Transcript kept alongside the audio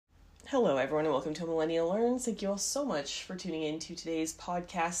Hello, everyone, and welcome to Millennial Learns. Thank you all so much for tuning in to today's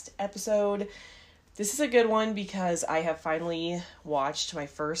podcast episode. This is a good one because I have finally watched my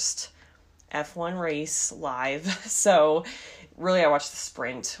first F1 race live. So, really, I watched the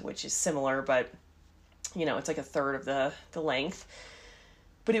sprint, which is similar, but, it's like a third of the length.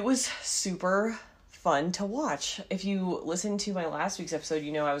 But it was super fun to watch. If you listened to my last week's episode,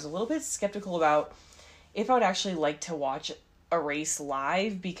 I was a little bit skeptical about if I would actually like to watch a race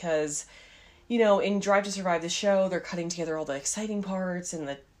live because, in Drive to Survive the show, they're cutting together all the exciting parts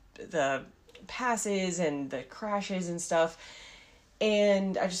and the passes and the crashes and stuff.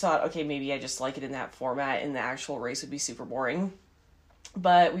 And I just thought, okay, maybe I just like it in that format and the actual race would be super boring.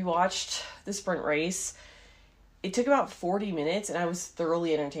 But we watched the sprint race. It took about 40 minutes and I was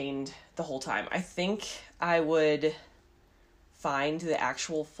thoroughly entertained the whole time. I think I would find the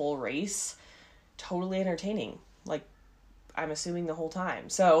actual full race totally entertaining. I'm assuming the whole time.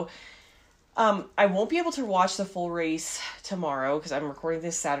 So, I won't be able to watch the full race tomorrow because I'm recording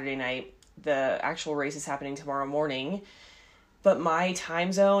this Saturday night. The actual race is happening tomorrow morning. But my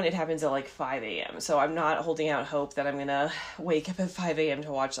time zone, it happens at 5 a.m. So I'm not holding out hope that I'm going to wake up at 5 a.m.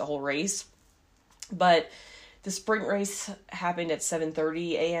 to watch the whole race. But the sprint race happened at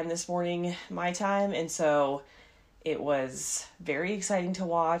 7:30 a.m. this morning, my time. And so it was very exciting to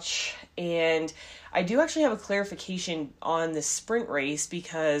watch. And I do actually have a clarification on the sprint race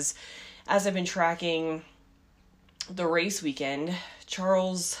because as I've been tracking the race weekend,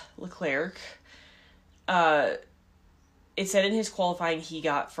 Charles Leclerc, it said in his qualifying he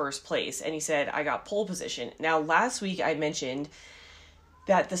got first place. And he said, I got pole position. Now, last week I mentioned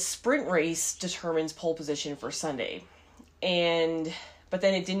that the sprint race determines pole position for Sunday. But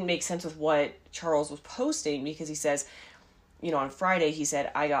then it didn't make sense with what Charles was posting because he says, on Friday, he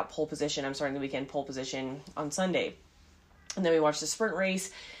said, I got pole position. I'm starting the weekend pole position on Sunday. And then we watched the sprint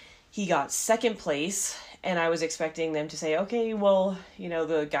race. He got second place. And I was expecting them to say, okay, well,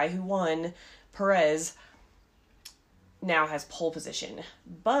 the guy who won, Perez, now has pole position.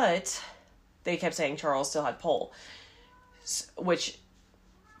 But they kept saying Charles still had pole. Which,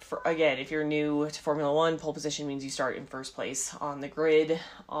 again, if you're new to Formula One, pole position means you start in first place on the grid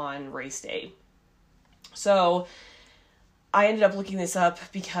on race day. So I ended up looking this up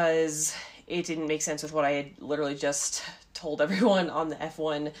because it didn't make sense with what I had literally just told everyone on the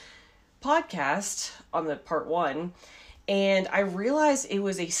F1 podcast on the part 1. And I realized it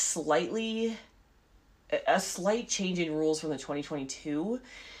was a slight change in rules from the 2022.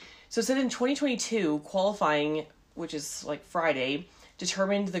 So it said in 2022, qualifying, which is Friday,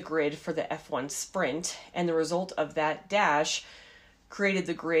 determined the grid for the F1 sprint, and the result of that dash created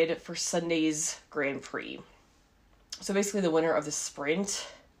the grid for Sunday's Grand Prix. So basically the winner of the sprint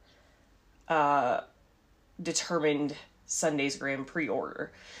determined Sunday's Grand Prix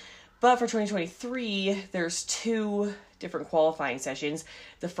order. But for 2023, there's 2 different qualifying sessions.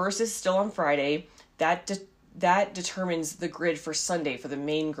 The first is still on Friday. That determines the grid for Sunday for the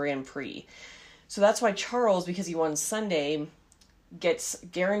main Grand Prix. So that's why Charles, because he won Sunday, gets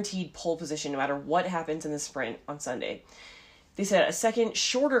guaranteed pole position no matter what happens in the sprint on Sunday. They said a second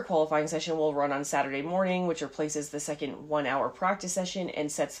shorter qualifying session will run on Saturday morning, which replaces the second 1-hour practice session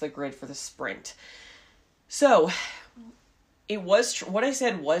and sets the grid for the sprint. So it was what I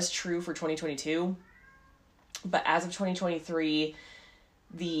said was true for 2022, but as of 2023,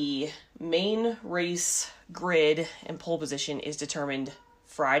 the main race grid and pole position is determined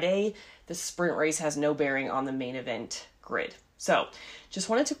Friday. The sprint race has no bearing on the main event grid. So, just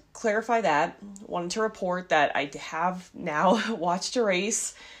wanted to clarify that. Wanted to report that I have now watched a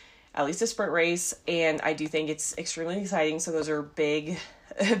race, at least a sprint race, and I do think it's extremely exciting. So those are big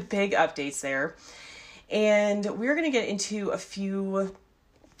updates there. And we're going to get into a few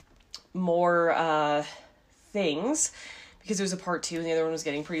more things because it was a part 2 and the other one was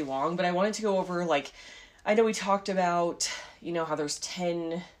getting pretty long. But I wanted to go over, I know we talked about, how there's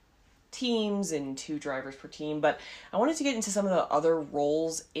 10 teams and 2 drivers per team, but I wanted to get into some of the other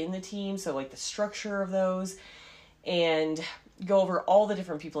roles in the team, so the structure of those, and go over all the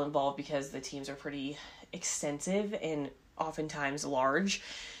different people involved because the teams are pretty extensive and oftentimes large.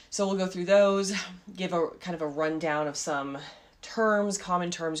 So we'll go through those, give a kind of a rundown of some terms,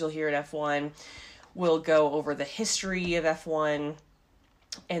 common terms you'll hear at F1. We'll go over the history of F1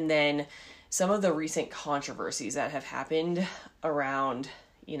 and then some of the recent controversies that have happened around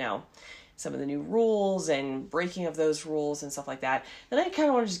some of the new rules and breaking of those rules and stuff like that. Then I kind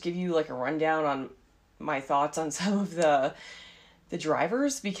of want to just give you a rundown on my thoughts on some of the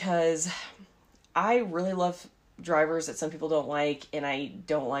drivers because I really love drivers that some people don't like, and I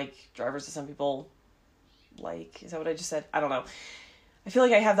don't like drivers that some people like. Is that what I just said? I don't know. I feel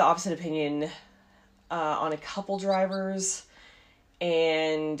like I have the opposite opinion on a couple drivers,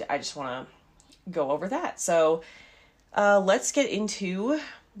 and I just want to go over that. So let's get into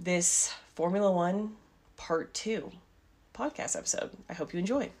this Formula One Part 2 podcast episode. I hope you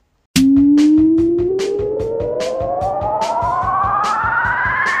enjoy.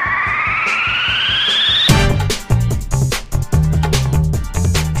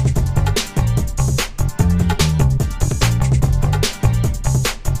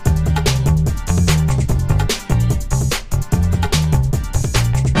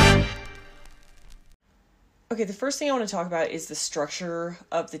 Okay, the first thing I want to talk about is the structure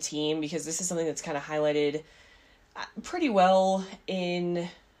of the team, because this is something that's kind of highlighted pretty well in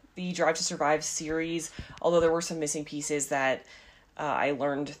the Drive to Survive series, although there were some missing pieces that I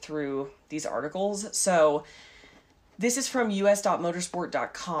learned through these articles. So this is from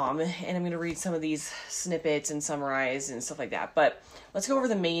us.motorsport.com, and I'm going to read some of these snippets and summarize and stuff like that. But let's go over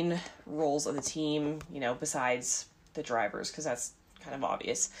the main roles of the team, besides the drivers, because that's kind of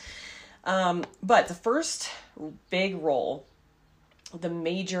obvious. But the first big role, the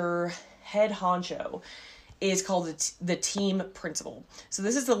major head honcho, is called the team principal. So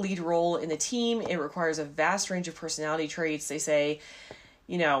this is the lead role in the team. It requires a vast range of personality traits. They say,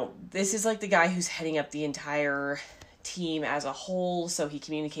 this is like the guy who's heading up the entire team as a whole. So he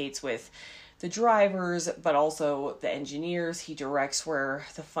communicates with the drivers, but also the engineers. He directs where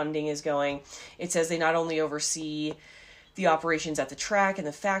the funding is going. It says they not only oversee the operations at the track and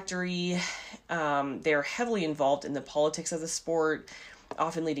the factory, they're heavily involved in the politics of the sport,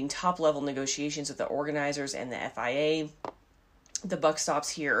 often leading top-level negotiations with the organizers and the FIA. The buck stops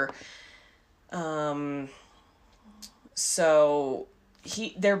here. So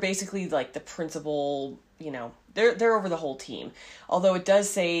they're basically like the principal, they're over the whole team. Although it does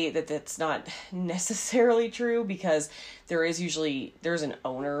say that that's not necessarily true, because there's an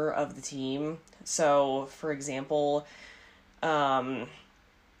owner of the team. So, for example, you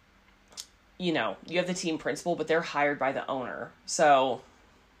have the team principal, but they're hired by the owner. So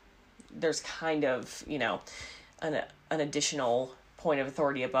there's kind of, an additional point of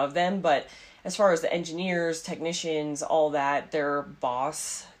authority above them. But as far as the engineers, technicians, all that, their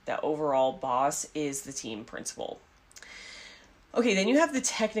boss, the overall boss, is the team principal. Okay, then you have the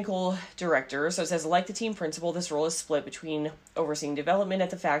technical director. So it says, like the team principal, this role is split between overseeing development at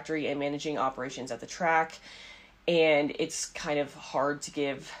the factory and managing operations at the track. And it's kind of hard to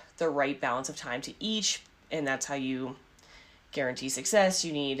give the right balance of time to each, and that's how you guarantee success.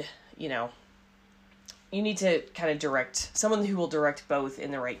 You need to kind of direct someone who will direct both in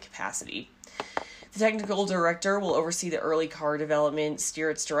the right capacity. The technical director will oversee the early car development,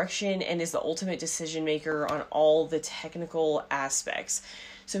 steer its direction, and is the ultimate decision maker on all the technical aspects.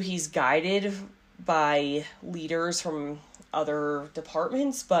 So he's guided by leaders from other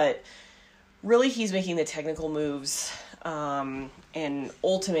departments, but really he's making the technical moves and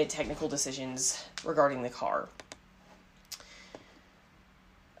ultimate technical decisions regarding the car.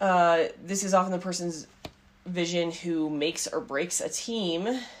 This is often the person's vision who makes or breaks a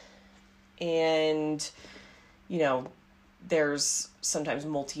team, and there's sometimes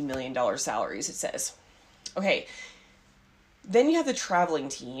multi-million-dollar salaries, it says. Okay, then you have the traveling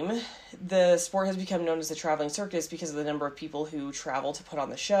team. The sport has become known as the traveling circus because of the number of people who travel to put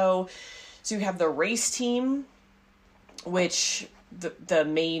on the show. So you have the race team, which the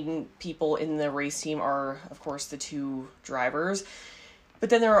main people in the race team are, of course, the two drivers. But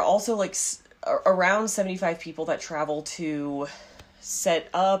then there are also around 75 people that travel to set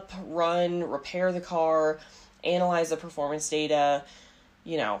up, run, repair the car, analyze the performance data,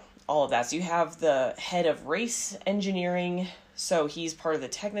 all of that. So you have the head of race engineering. So he's part of the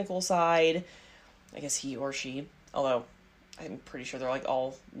technical side. I guess he or she, although I'm pretty sure they're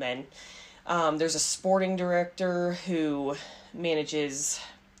all men. There's a sporting director who manages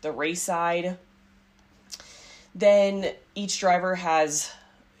the race side. Then each driver has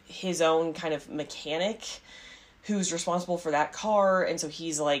his own kind of mechanic who's responsible for that car. And so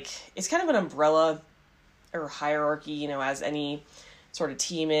he's it's kind of an umbrella or hierarchy, as any sort of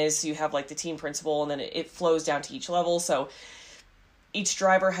team is. So you have the team principal, and then it flows down to each level. So each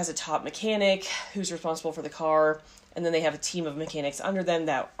driver has a top mechanic who's responsible for the car, and then they have a team of mechanics under them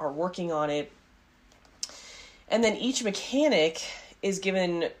that are working on it. And then each mechanic is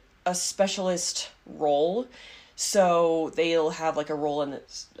given a specialist role. So they'll have a role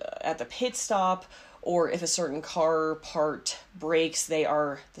at the pit stop, or if a certain car part breaks, they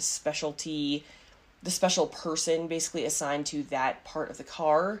are the special person basically assigned to that part of the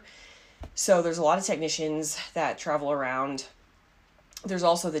car. So there's a lot of technicians that travel around. There's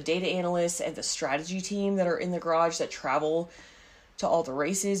also the data analysts and the strategy team that are in the garage that travel to all the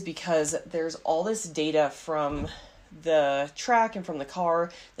races, because there's all this data from the track and from the car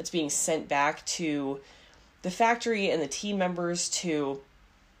that's being sent back to the factory and the team members to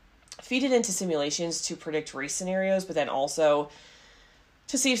feed it into simulations to predict race scenarios, but then also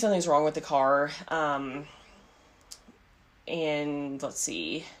to see if something's wrong with the car. And let's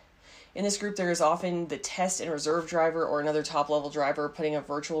see. In this group, there is often the test and reserve driver or another top-level driver putting a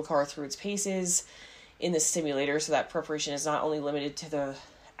virtual car through its paces in the simulator, so that preparation is not only limited to the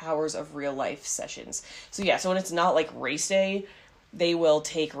hours of real-life sessions. So yeah, so when it's not like race day, they will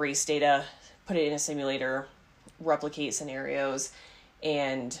take race data, put it in a simulator, replicate scenarios,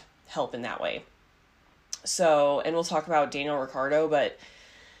 and help in that way. So, and we'll talk about Daniel Ricciardo, but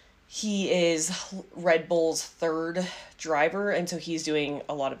he is Red Bull's third driver, and so he's doing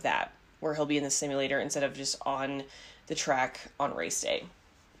a lot of that, where he'll be in the simulator instead of just on the track on race day.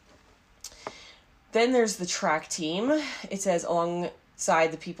 Then there's the track team. It says,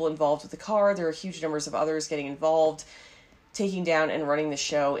 alongside the people involved with the car, there are huge numbers of others getting involved, taking down and running the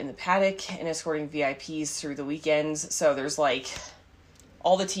show in the paddock and escorting VIPs through the weekends. So there's like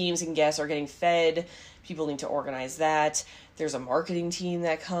all the teams you can guess are getting fed. People need to organize that. There's a marketing team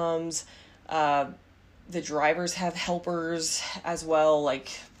that comes. The drivers have helpers as well,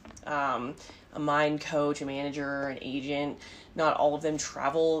 like a mind coach, a manager, an agent. Not all of them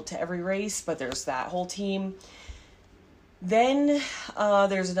travel to every race, but there's that whole team. Then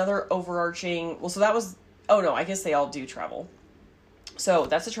there's another overarching... Well, so that was... Oh, no, I guess they all do travel. So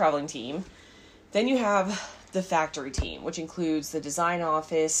that's a traveling team. Then you have the factory team, which includes the design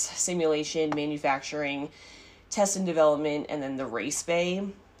office, simulation, manufacturing, test and development, and then the race bay.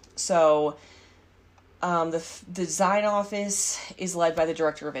 So the design office is led by the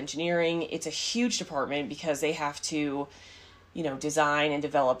director of engineering. It's a huge department because they have to, design and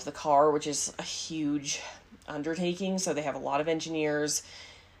develop the car, which is a huge undertaking. So they have a lot of engineers,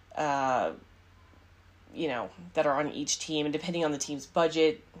 that are on each team, and depending on the team's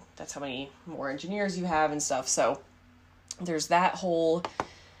budget, that's how many more engineers you have and stuff. So there's that whole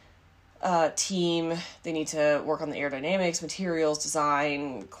team. They need to work on the aerodynamics, materials,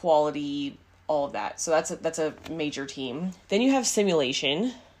 design, quality, all of that. So that's a major team. Then you have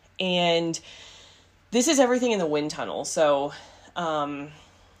simulation, and this is everything in the wind tunnel. So, and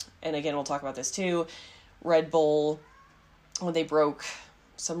again, we'll talk about this too. Red Bull, when they broke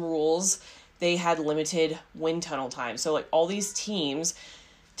some rules, they had limited wind tunnel time. So like all these teams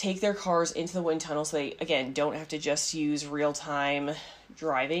take their cars into the wind tunnel, so they, again, don't have to just use real-time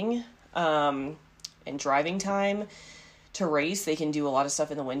driving and driving time to race. They can do a lot of stuff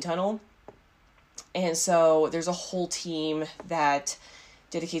in the wind tunnel. And so there's a whole team that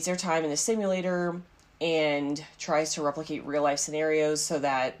dedicates their time in the simulator and tries to replicate real-life scenarios so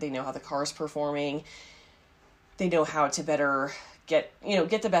that they know how the car is performing. They know how to better get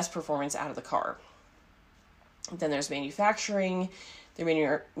the best performance out of the car. Then there's manufacturing. They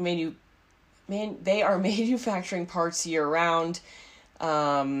are manufacturing parts year round.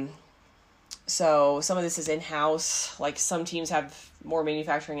 So some of this is in-house. Like some teams have more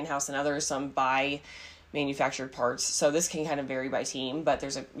manufacturing in-house than others. Some buy manufactured parts. So this can kind of vary by team, but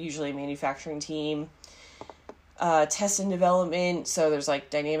there's usually a manufacturing team. Test and development. So there's like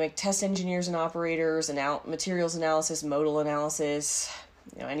dynamic test engineers and operators, materials analysis, modal analysis,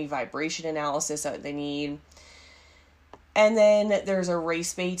 any vibration analysis that they need. And then there's a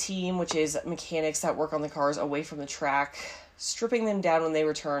race bay team, which is mechanics that work on the cars away from the track, stripping them down when they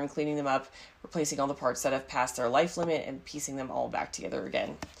return, cleaning them up, replacing all the parts that have passed their life limit, and piecing them all back together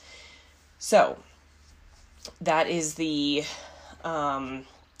again. So that is the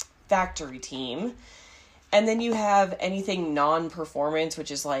factory team. And then you have anything non-performance, which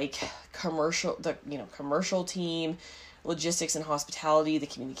is like commercial team, logistics and hospitality, the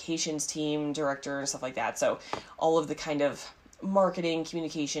communications team, director, and stuff like that. So all of the kind of marketing,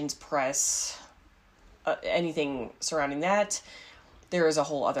 communications, press, anything surrounding that, there is a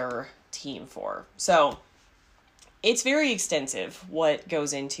whole other team for. So it's very extensive what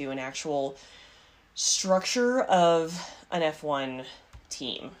goes into an actual structure of an F1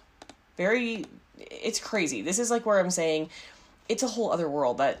 team. It's crazy. This is like where I'm saying it's a whole other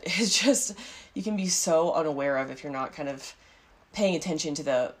world that is just, you can be so unaware of if you're not kind of paying attention to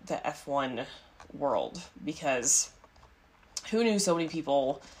the F1 world, because who knew so many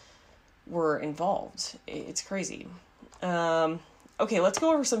people were involved? It's crazy. Okay, let's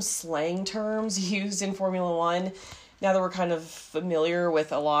go over some slang terms used in Formula One. Now that we're kind of familiar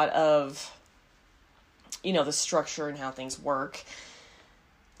with a lot of, the structure and how things work.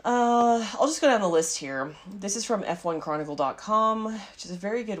 I'll just go down the list here. This is from F1Chronicle.com, which is a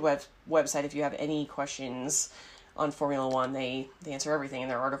very good website if you have any questions on Formula One. They answer everything in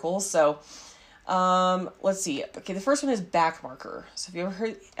their articles. So let's see. Okay, the first one is back marker. So if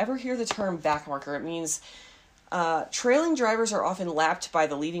you ever hear the term back marker, it means trailing drivers are often lapped by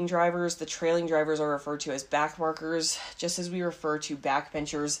the leading drivers. The trailing drivers are referred to as back markers, just as we refer to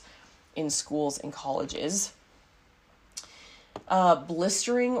backbenchers in schools and colleges.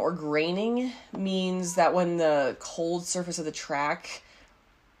 Blistering or graining means that when the cold surface of the track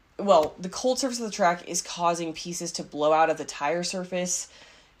is causing pieces to blow out of the tire surface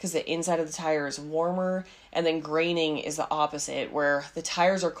because the inside of the tire is warmer, and then graining is the opposite, where the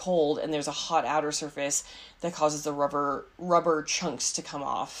tires are cold and there's a hot outer surface that causes the rubber chunks to come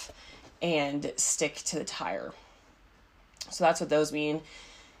off and stick to the tire. So that's what those mean.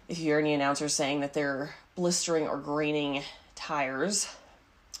 If you hear any announcers saying that they're blistering or graining tires.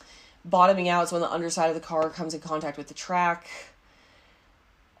 Bottoming out is when the underside of the car comes in contact with the track.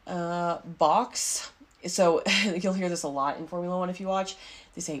 Box. So you'll hear this a lot in Formula One if you watch.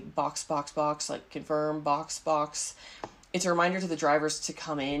 They say box, box, box, like confirm, box, box. It's a reminder to the drivers to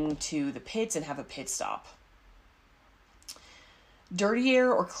come into the pits and have a pit stop. Dirty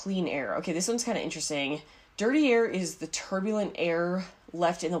air or clean air. Okay, this one's kind of interesting. Dirty air is the turbulent air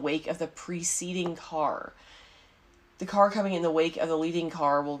left in the wake of the preceding car. The car coming in the wake of the leading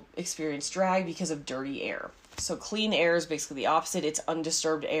car will experience drag because of dirty air. So clean air is basically the opposite. It's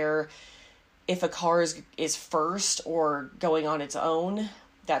undisturbed air. If a car is first or going on its own,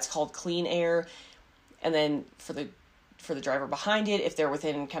 that's called clean air. And then for the driver behind it, if they're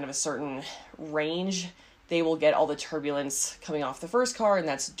within kind of a certain range, they will get all the turbulence coming off the first car, and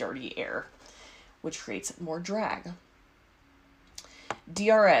that's dirty air, which creates more drag.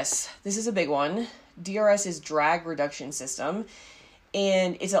 DRS. This is a big one. DRS is drag reduction system,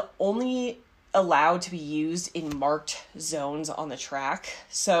 and it's only allowed to be used in marked zones on the track.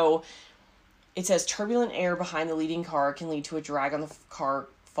 So it says turbulent air behind the leading car can lead to a drag on the car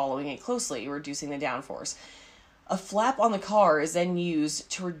following it closely, reducing the downforce. A flap on the car is then used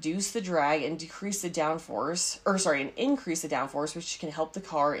to reduce the drag and increase the downforce, which can help the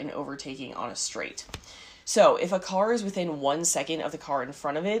car in overtaking on a straight. So if a car is within 1 second of the car in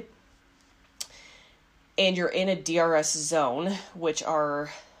front of it, and you're in a DRS zone, which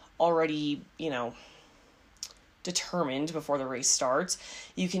are already, determined before the race starts,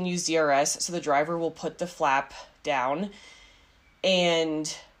 you can use DRS. So the driver will put the flap down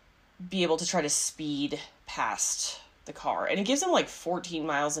and be able to try to speed past the car. And it gives them like 14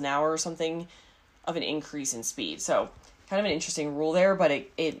 miles an hour or something of an increase in speed. So kind of an interesting rule there, but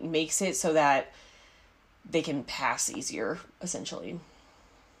it makes it so that they can pass easier, essentially.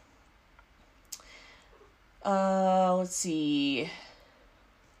 Let's see.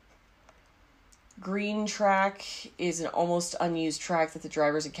 Green track is an almost unused track that the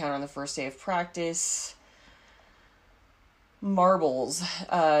drivers encounter on the first day of practice. Marbles.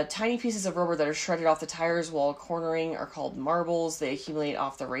 Tiny pieces of rubber that are shredded off the tires while cornering are called marbles. They accumulate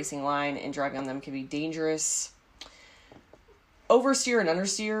off the racing line, and driving on them can be dangerous. Oversteer and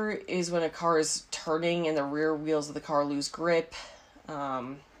understeer is when a car is turning and the rear wheels of the car lose grip.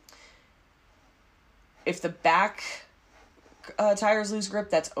 If the back tires lose grip,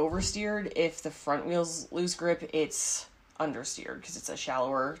 that's oversteered. If the front wheels lose grip, it's understeered because it's a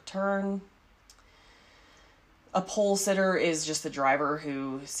shallower turn. A pole sitter is just the driver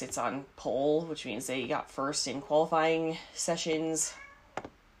who sits on pole, which means they got first in qualifying sessions.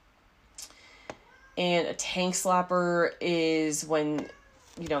 And a tank slapper is when,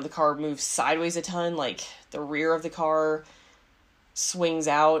 the car moves sideways a ton, like the rear of the car swings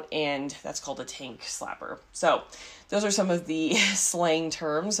out, and that's called a tank slapper. So those are some of the slang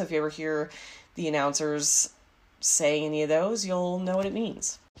terms. So if you ever hear the announcers saying any of those, you'll know what it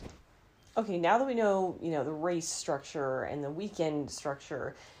means. Okay, now that we know, the race structure and the weekend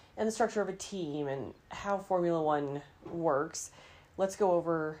structure and the structure of a team and how Formula One works, let's go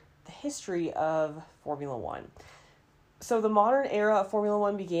over the history of Formula One. So the modern era of Formula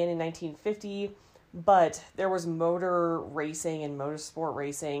One began in 1950, but there was motor racing and motorsport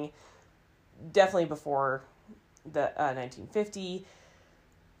racing definitely before the 1950.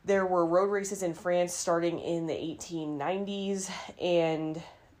 There were road races in France starting in the 1890s, and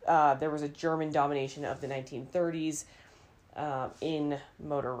there was a German domination of the 1930s in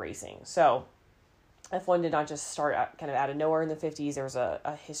motor racing. So F1 did not just start out of nowhere in the 50s. There was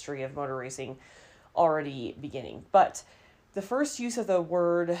a history of motor racing already beginning. But the first use of the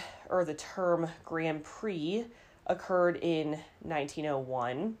word or the term Grand Prix occurred in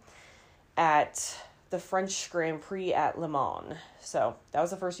 1901 at the French Grand Prix at Le Mans. So that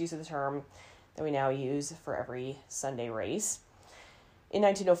was the first use of the term that we now use for every Sunday race. In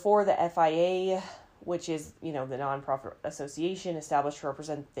 1904, the FIA which is, the nonprofit association established to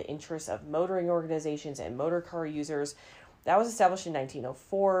represent the interests of motoring organizations and motor car users. That was established in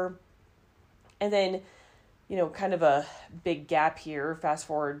 1904. And then, kind of a big gap here, fast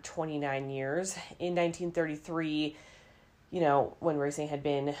forward 29 years. In 1933, when racing had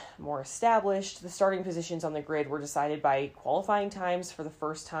been more established, the starting positions on the grid were decided by qualifying times for the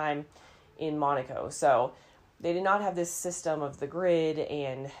first time in Monaco. So they did not have this system of the grid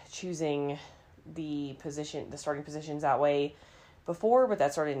and choosing the starting positions that way before, but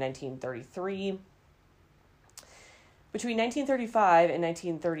that started in 1933. Between 1935 and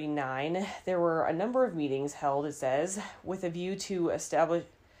 1939, there were a number of meetings held, it says, with a view to establishing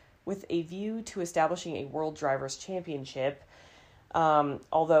a World Drivers' Championship,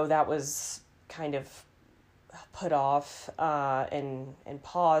 although that was kind of put off and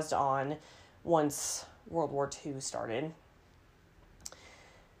paused on once World War II started.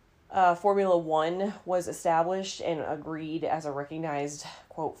 Formula One was established and agreed as a recognized,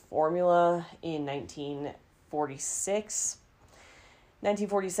 quote, formula in 1946.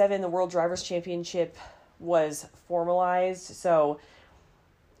 1947, the World Drivers' Championship was formalized. So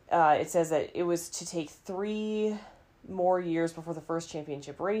it says that it was to take 3 more years before the first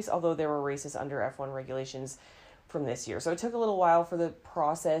championship race, although there were races under F1 regulations from this year. So it took a little while for the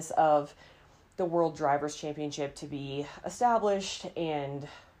process of the World Drivers' Championship to be established and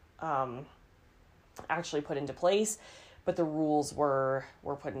actually put into place, but the rules were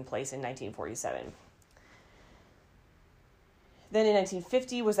put in place in 1947. Then in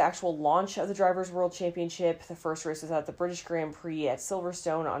 1950 was the actual launch of the Drivers' World Championship. The first race was at the British Grand Prix at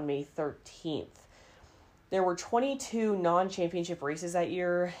Silverstone on May 13th. There were 22 non-championship races that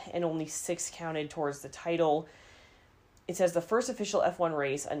year, and only 6 counted towards the title. It says the first official F1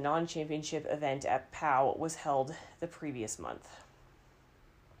 race, a non-championship event at Pau, was held the previous month.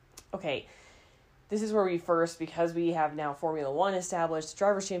 Okay, this is where because we have now Formula One established,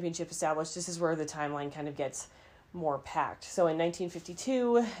 Drivers' Championship established, this is where the timeline kind of gets more packed. So in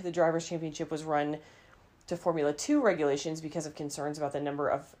 1952, the Drivers' Championship was run to Formula 2 regulations because of concerns about the number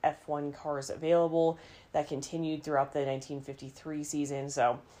of F1 cars available. That continued throughout the 1953 season.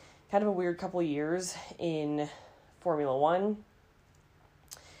 So kind of a weird couple years in Formula One.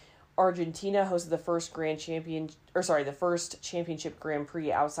 Argentina hosted the first the first championship Grand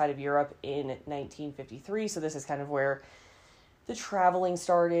Prix outside of Europe in 1953. So this is kind of where the traveling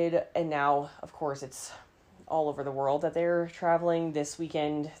started. And now, of course, it's all over the world that they're traveling. This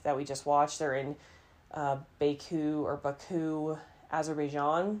weekend that we just watched, they're in Baku,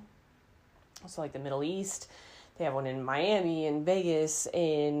 Azerbaijan. So like the Middle East. They have one in Miami, in Vegas,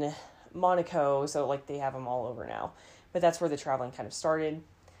 in Monaco. So like they have them all over now. But that's where the traveling kind of started.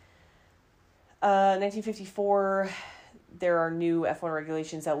 1954, there are new F1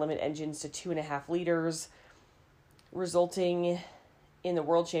 regulations that limit engines to 2.5 liters, resulting in the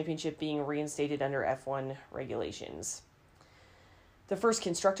World Championship being reinstated under F1 regulations. The first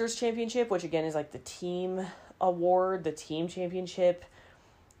Constructors' Championship, which again is like the team award, the team championship,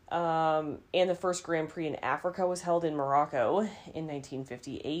 and the first Grand Prix in Africa was held in Morocco in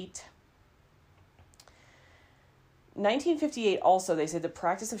 1958. 1958 also, they said the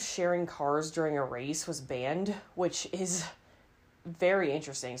practice of sharing cars during a race was banned, which is very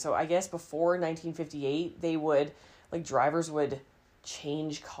interesting. So I guess before 1958, drivers would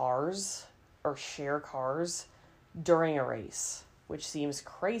change cars or share cars during a race, which seems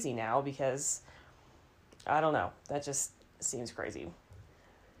crazy now because, I don't know, that just seems crazy.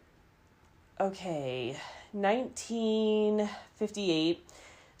 Okay, 1958,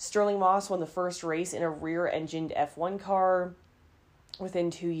 Stirling Moss won the first race in a rear-engined F1 car.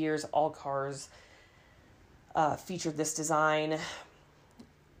 Within 2 years, all cars featured this design.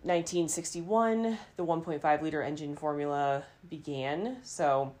 1961, the 1.5-liter engine formula began.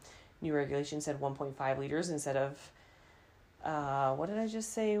 So, new regulations said 1.5 liters instead of, what did I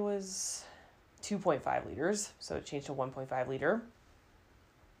just say was 2.5 liters. So, it changed to 1.5 liter.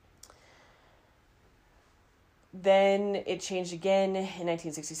 Then it changed again in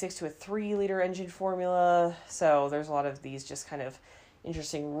 1966 to a 3-liter engine formula. So there's a lot of these just kind of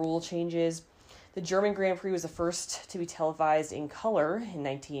interesting rule changes. The German Grand Prix was the first to be televised in color in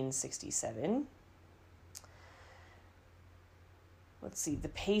 1967. Let's see, the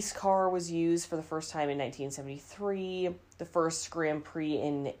pace car was used for the first time in 1973. The first Grand Prix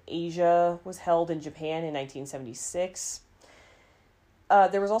in Asia was held in Japan in 1976.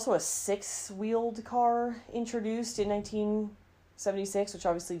 There was also a 6-wheeled car introduced in 1976, which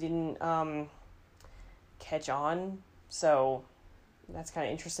obviously didn't catch on. So that's kind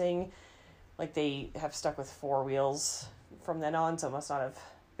of interesting. Like they have stuck with 4 wheels from then on, so it must not have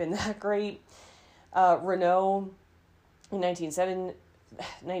been that great. Renault in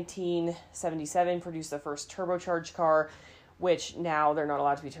 1977 produced the first turbocharged car, which now they're not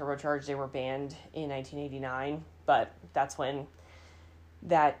allowed to be turbocharged. They were banned in 1989, but that's when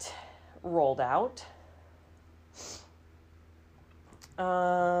that rolled out.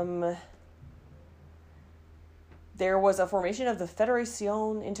 There was a formation of the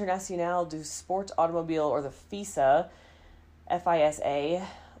Fédération Internationale du Sport Automobile, or the FISA. FISA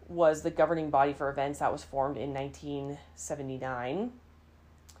was the governing body for events that was formed in 1979.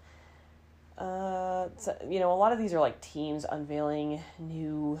 So, a lot of these are like teams unveiling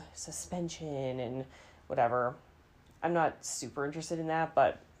new suspension and whatever. I'm not super interested in that,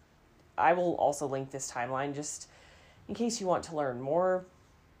 but I will also link this timeline just in case you want to learn more.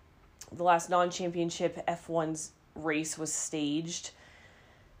 The last non-championship F1's race was staged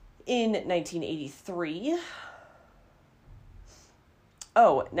in 1983.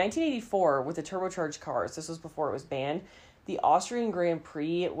 1984 with the turbocharged cars. This was before it was banned. The Austrian Grand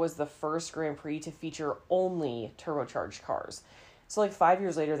Prix was the first Grand Prix to feature only turbocharged cars. So 5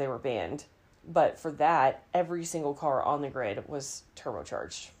 years later they were banned. But for that, every single car on the grid was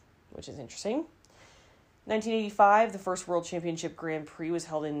turbocharged, which is interesting. 1985, the first World Championship Grand Prix was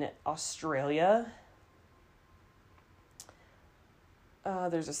held in Australia.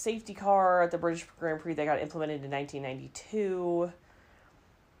 There's a safety car at the British Grand Prix that got implemented in 1992.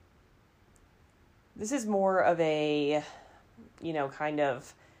 This is more of a, kind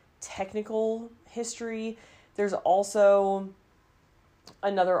of technical history. There's also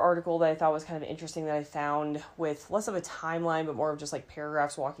another article that I thought was kind of interesting that I found with less of a timeline, but more of just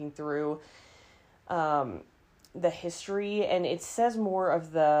paragraphs walking through the history. And it says more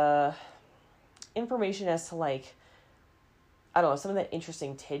of the information as to some of the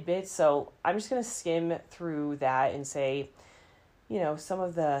interesting tidbits. So I'm just going to skim through that and say, some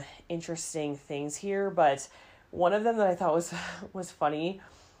of the interesting things here. But one of them that I thought was funny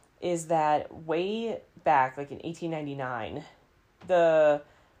is that way back, in 1899,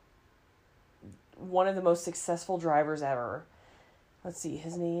 one of the most successful drivers ever, let's see,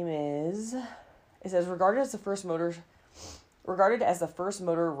 his name is, it says, regarded as the first motor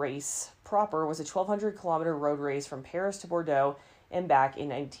race proper was a 1,200 kilometer road race from Paris to Bordeaux and back in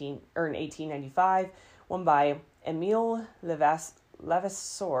 1895, won by Emile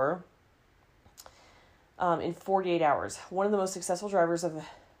Levasseur in 48 hours. One of the most successful drivers of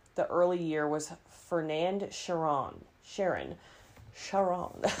the early year was Fernand Charron,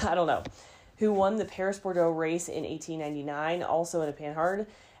 I don't know, who won the Paris-Bordeaux race in 1899, also in a Panhard,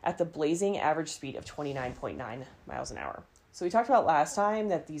 at the blazing average speed of 29.9 miles an hour. So we talked about last time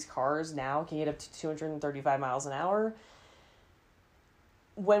that these cars now can get up to 235 miles an hour.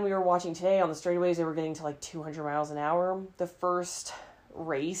 When we were watching today on the straightaways, they were getting to 200 miles an hour. The first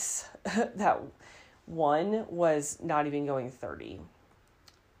race that won was not even going 30.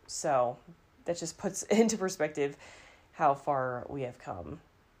 So that just puts into perspective how far we have come.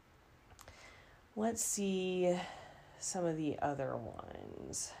 Let's see some of the other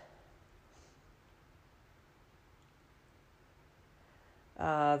ones.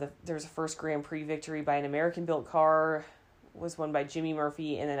 There's a first Grand Prix victory by an American-built car, was won by Jimmy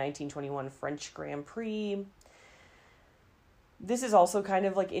Murphy in the 1921 French Grand Prix. This is also kind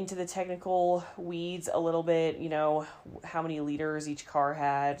of into the technical weeds a little bit, how many liters each car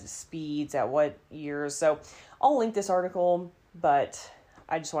had, speeds at what years. So I'll link this article, but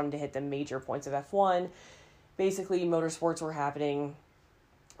I just wanted to hit the major points of F1. Basically, motorsports were happening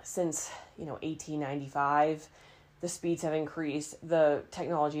since, 1895. The speeds have increased. The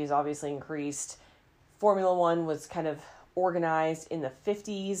technology has obviously increased. Formula One was kind of organized in the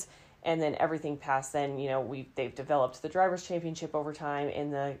 50s, and then everything past then, they've developed the Drivers' Championship over time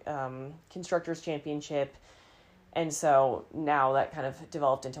and the Constructors' Championship. And so now that kind of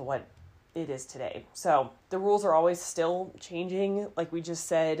developed into what it is today. So the rules are always still changing. Like we just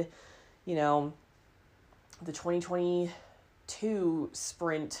said, the 2022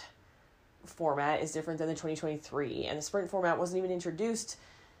 sprint format is different than the 2023, and the sprint format wasn't even introduced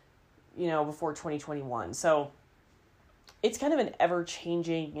before 2021. So it's kind of an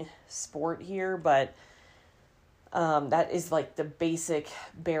ever-changing sport here, but that is the basic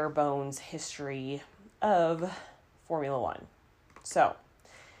bare bones history of Formula One. So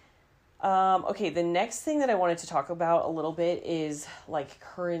okay, the next thing that I wanted to talk about a little bit is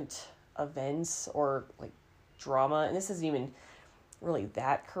current events or drama, and this isn't even really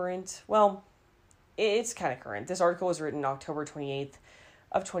that current. Well, it's kind of current. This article was written October 28th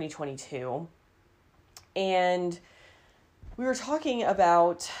of 2022, and we were talking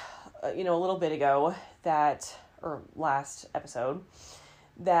about a little bit ago or last episode,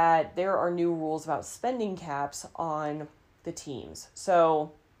 that there are new rules about spending caps on the teams.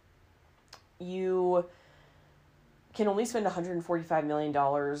 So you can only spend $145 million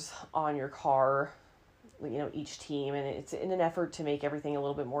on your car, each team. And it's in an effort to make everything a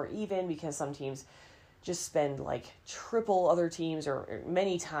little bit more even, because some teams just spend like triple other teams or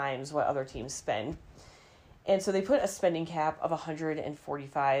many times what other teams spend. And so they put a spending cap of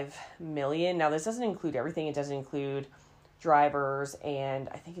 $145 million. Now, this doesn't include everything. It doesn't include drivers, and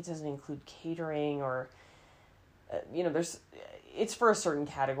I think it doesn't include catering or, it's for a certain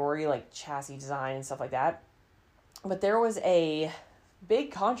category like chassis design and stuff like that. But there was a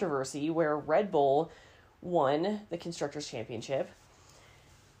big controversy where Red Bull won the Constructors' Championship,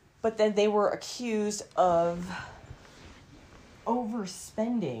 but then they were accused of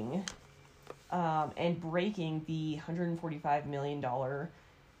overspending and breaking the $145 million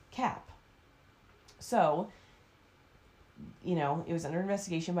cap. So, it was under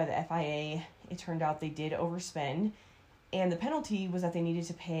investigation by the FIA. It turned out they did overspend, and the penalty was that they needed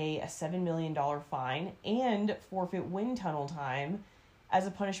to pay a $7 million fine and forfeit wind tunnel time as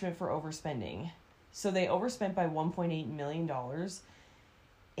a punishment for overspending. So they overspent by $1.8 million,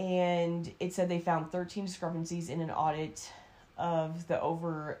 and it said they found 13 discrepancies in an audit of the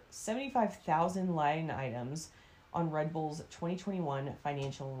over 75,000 line items on Red Bull's 2021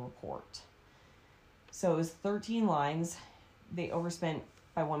 financial report. So it was 13 lines. They overspent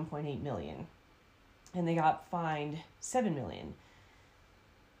by $1.8 million, and they got fined $7 million.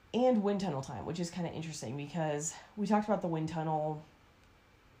 And wind tunnel time, which is kind of interesting because we talked about the wind tunnel,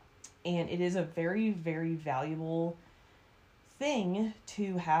 and it is a very, very valuable thing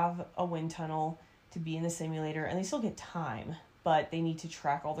to have a wind tunnel, to be in the simulator, and they still get time, but they need to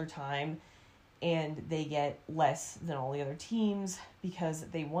track all their time, and they get less than all the other teams because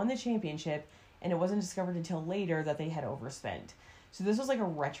they won the championship, and it wasn't discovered until later that they had overspent. So this was like a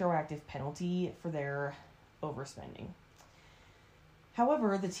retroactive penalty for their overspending.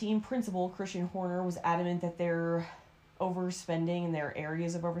 However, the team principal, Christian Horner, was adamant that their overspending and their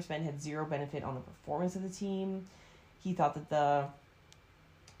areas of overspend had zero benefit on the performance of the team. He thought that the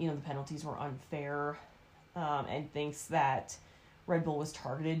penalties were unfair, and thinks that Red Bull was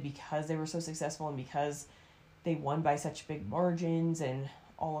targeted because they were so successful and because they won by such big margins and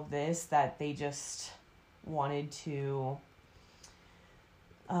all of this, that they just wanted to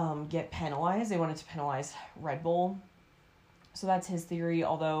get penalized. They wanted to penalize Red Bull. So that's his theory,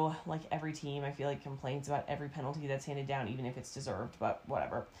 although like every team, I feel like complains about every penalty that's handed down, even if it's deserved, but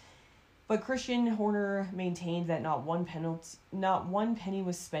whatever. But Christian Horner maintained that not one penny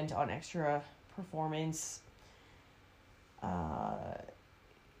was spent on extra performance.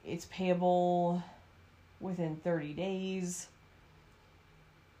 It's payable within 30 days.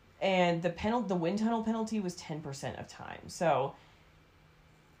 And the wind tunnel penalty was 10% of time. So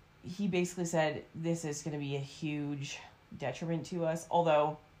he basically said this is going to be a huge detriment to us.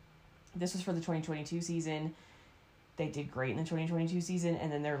 Although this was for the 2022 season. They did great in the 2022 season,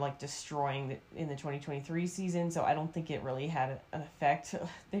 and then they're like destroying in the 2023 season. So I don't think it really had an effect.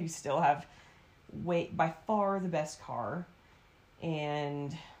 They still have by far the best car.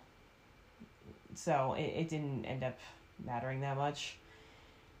 And so it didn't end up mattering that much.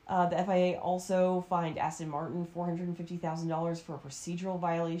 The FIA also fined Aston Martin $450,000 for a procedural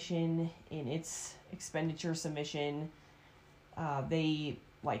violation in its expenditure submission. They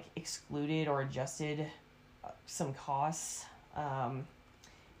excluded or adjusted some costs, but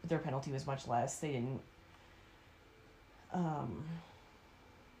their penalty was much less. They didn't.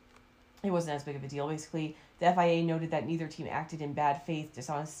 It wasn't as big of a deal, basically. The FIA noted that neither team acted in bad faith,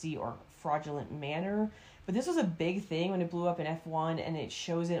 dishonesty, or fraudulent manner. But this was a big thing when it blew up in F1, and it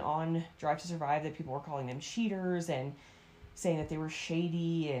shows it on Drive to Survive that people were calling them cheaters and saying that they were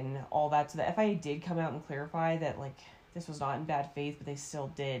shady and all that. So the FIA did come out and clarify that this was not in bad faith, but they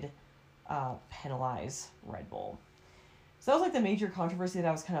still did penalize Red Bull. So that was the major controversy that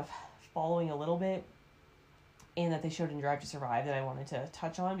I was kind of following a little bit, and that they showed in Drive to Survive that I wanted to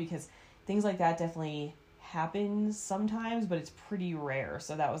touch on, because things like that definitely happen sometimes, but it's pretty rare.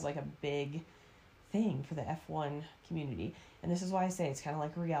 So that was a big thing for the F1 community. And this is why I say it's kind of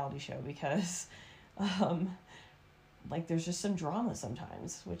like a reality show, because there's just some drama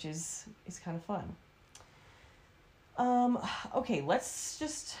sometimes, which is kind of fun. Okay, let's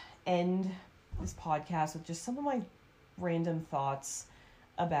just end this podcast with just some of my random thoughts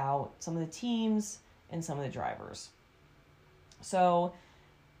about some of the teams and some of the drivers. So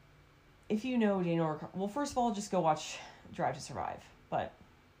if you know Daniel Ricciardo, well, first of all, just go watch Drive to Survive. But,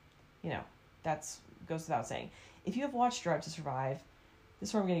 that goes without saying. If you have watched Drive to Survive, this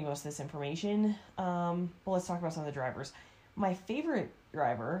is where I'm getting most of this information. But let's talk about some of the drivers. My favorite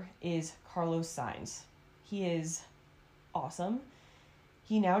driver is Carlos Sainz. He is awesome.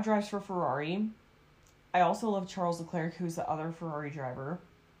 He now drives for Ferrari. I also love Charles Leclerc, who's the other Ferrari driver.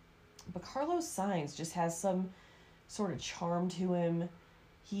 But Carlos Sainz just has some sort of charm to him.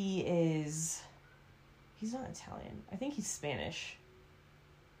 He's not Italian. I think he's Spanish.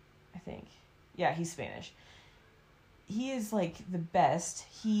 Yeah, he's Spanish. He is like the best.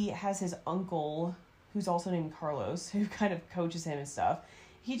 He has his uncle, who's also named Carlos, who kind of coaches him and stuff.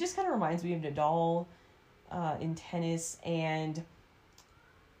 He just kind of reminds me of Nadal in tennis, and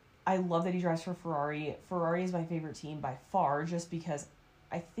I love that he drives for Ferrari. Ferrari is my favorite team by far, just because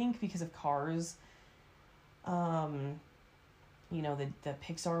of Cars. The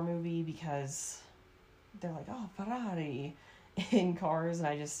Pixar movie, because they're like, oh, Ferrari in Cars, and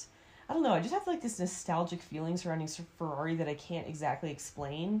I don't know, I just have like this nostalgic feeling surrounding Ferrari that I can't exactly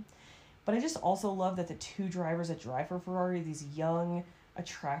explain. But I just also love that the two drivers that drive for Ferrari are these young,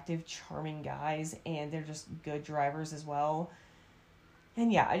 attractive, charming guys, and they're just good drivers as well.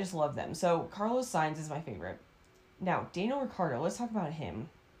 And yeah, I just love them. So Carlos Sainz is my favorite. Now, Daniel Ricciardo, let's talk about him.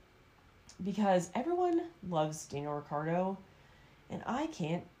 Because everyone loves Daniel Ricciardo, and I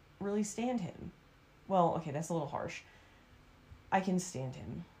can't really stand him. Well, okay, that's a little harsh. I can stand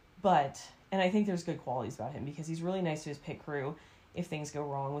him. And I think there's good qualities about him, because he's really nice to his pit crew if things go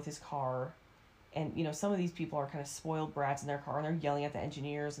wrong with his car. And, some of these people are kind of spoiled brats in their car, and they're yelling at the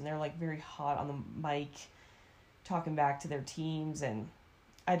engineers, and they're, like, very hot on the mic, talking back to their teams, and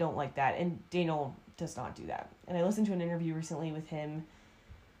I don't like that. And Daniel does not do that. And I listened to an interview recently with him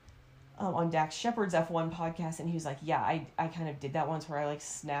on Dax Shepard's F1 podcast, and he was like, yeah, I kind of did that once where I, like,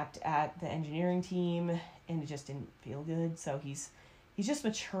 snapped at the engineering team, and it just didn't feel good. So he's just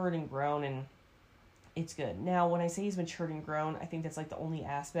matured and grown, and it's good. Now, when I say he's matured and grown, I think that's, like, the only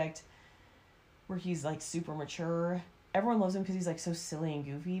aspect where he's, like, super mature. Everyone loves him because he's, like, so silly and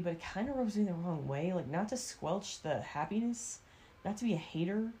goofy, but it kind of rubs me the wrong way. Like, not to squelch the happiness, not to be a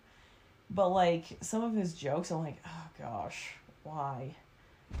hater, but, like, some of his jokes, I'm like, oh, gosh, why?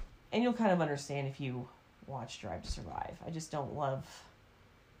 And you'll kind of understand if you watch Drive to Survive. I just don't love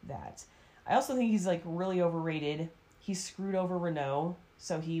that. I also think he's, like, really overrated. He screwed over Renault,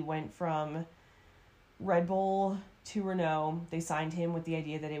 so he went from Red Bull to Renault. They signed him with the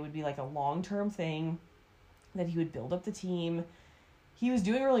idea that it would be, like, a long-term thing, that he would build up the team. He was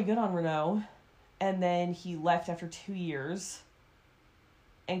doing really good on Renault, and then he left after 2 years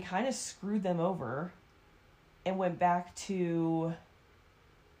and kind of screwed them over and went back to,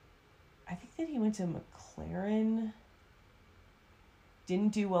 I think that he went to McLaren.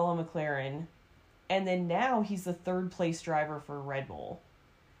 Didn't do well on McLaren. And then now he's the third place driver for Red Bull.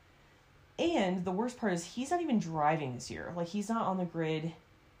 And the worst part is he's not even driving this year. Like, he's not on the grid,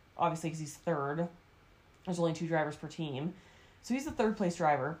 obviously, because he's third. There's only 2 drivers per team. So he's the third place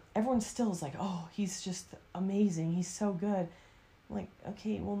driver. Everyone still is like, oh, he's just amazing. He's so good. I'm like,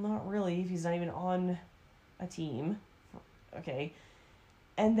 okay, well, not really if he's not even on a team. Okay.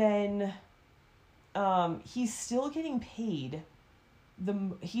 And then he's still getting paid.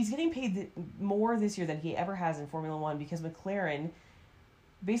 He's getting paid more this year than he ever has in Formula One, because McLaren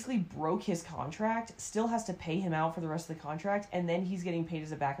basically broke his contract, still has to pay him out for the rest of the contract, and then he's getting paid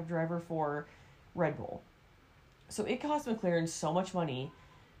as a backup driver for Red Bull. So it cost McLaren so much money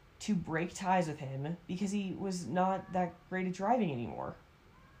to break ties with him because he was not that great at driving anymore.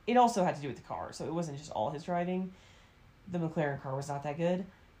 It also had to do with the car, so it wasn't just all his driving. The McLaren car was not that good,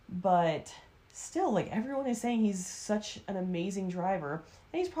 but still, like, everyone is saying he's such an amazing driver,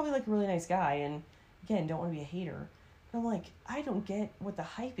 and he's probably, like, a really nice guy, and again, don't want to be a hater, but I'm like, I don't get what the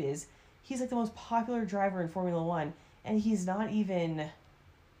hype is. He's, like, the most popular driver in Formula One, and he's not even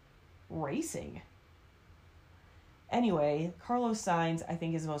racing. Anyway, Carlos Sainz, I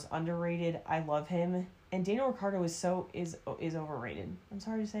think, is the most underrated. I love him, and Daniel Ricciardo is overrated. I'm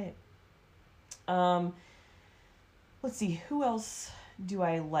sorry to say it. Let's see, who else do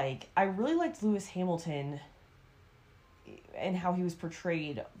I like? I really liked Lewis Hamilton and how he was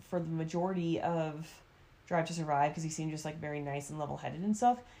portrayed for the majority of Drive to Survive, because he seemed just, like, very nice and level-headed and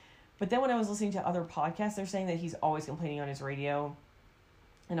stuff. But then when I was listening to other podcasts, they're saying that he's always complaining on his radio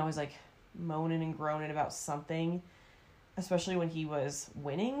and always, like, moaning and groaning about something, especially when he was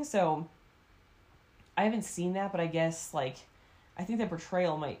winning. So I haven't seen that, but I guess, like, I think the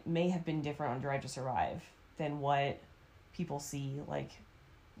portrayal may have been different on Drive to Survive than what people see, like,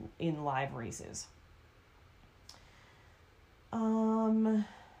 in live races. Oh,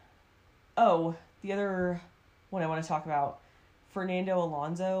 the other one I want to talk about, Fernando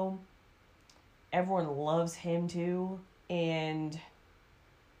Alonso. Everyone loves him too, and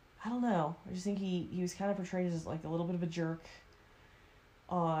I don't know, I just think he was kind of portrayed as, like, a little bit of a jerk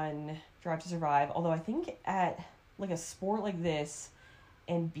on Drive to Survive. Although I think at like a sport like this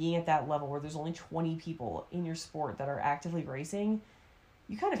and being at that level where there's only 20 people in your sport that are actively racing,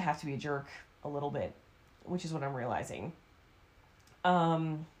 you kind of have to be a jerk a little bit, which is what I'm realizing.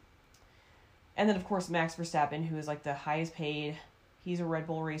 And then, of course, Max Verstappen, who is like the highest paid. He's a Red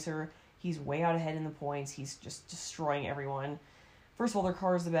Bull racer. He's way out ahead in the points. He's just destroying everyone. First of all, their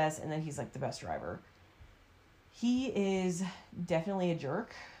car is the best, and then he's like the best driver. He is definitely a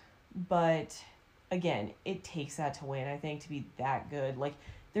jerk, but again, it takes that to win, I think, to be that good. Like,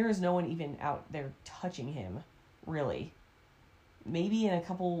 there is no one even out there touching him, really. Maybe in a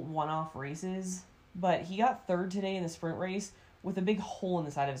couple one-off races, but he got third today in the sprint race with a big hole in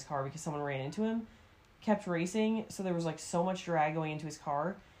the side of his car because someone ran into him, kept racing, so there was like so much drag going into his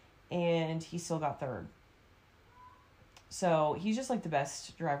car, and he still got third. So he's just like the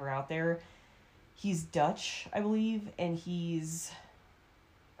best driver out there. He's Dutch, I believe, and is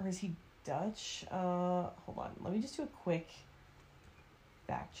he Dutch? Hold on, let me just do a quick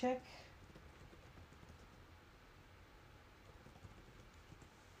fact check.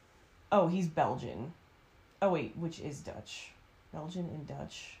 Oh, he's Belgian. Oh wait, which is Dutch? Belgian and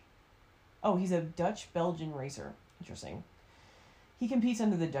Dutch. Oh, he's a Dutch-Belgian racer. Interesting. He competes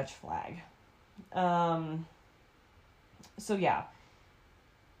under the Dutch flag. So yeah.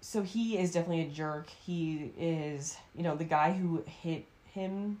 So he is definitely a jerk. He is, the guy who hit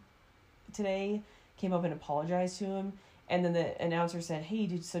him today came up and apologized to him. And then the announcer said, hey,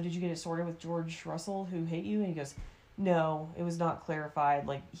 did you get it sorted with George Russell who hit you? And he goes, no, it was not clarified.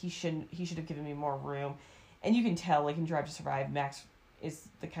 Like, he should have given me more room. And you can tell, like, in Drive to Survive, Max is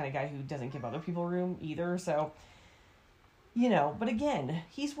the kind of guy who doesn't give other people room either. So, but again,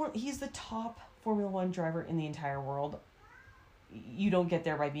 he's the top Formula One driver in the entire world. You don't get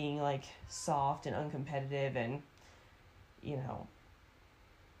there by being, like, soft and uncompetitive and,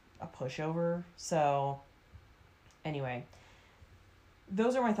 a pushover. So, anyway,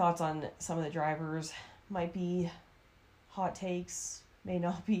 those are my thoughts on some of the drivers. Might be hot takes, may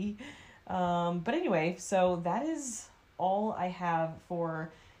not be. But anyway, so that is all I have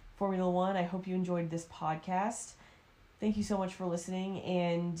for Formula One. I hope you enjoyed this podcast. Thank you so much for listening.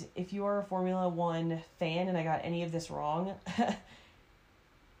 And if you are a Formula One fan and I got any of this wrong,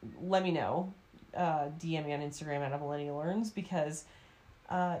 let me know. DM me on Instagram at @millenniallearns because,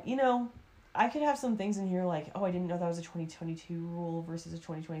 I could have some things in here like, oh, I didn't know that was a 2022 rule versus a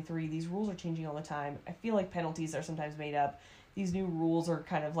 2023. These rules are changing all the time. I feel like penalties are sometimes made up. These new rules are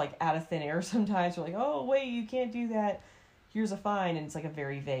kind of like out of thin air sometimes. We're like, oh, wait, you can't do that. Here's a fine. And it's like a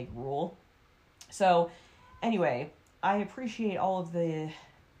very vague rule. So anyway, I appreciate all of the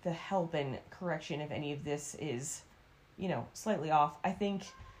help and correction if any of this is, slightly off. I think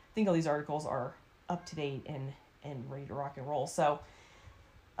all these articles are up to date and ready to rock and roll. So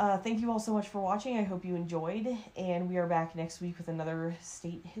thank you all so much for watching. I hope you enjoyed. And we are back next week with another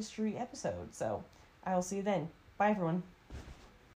state history episode. So I will see you then. Bye, everyone.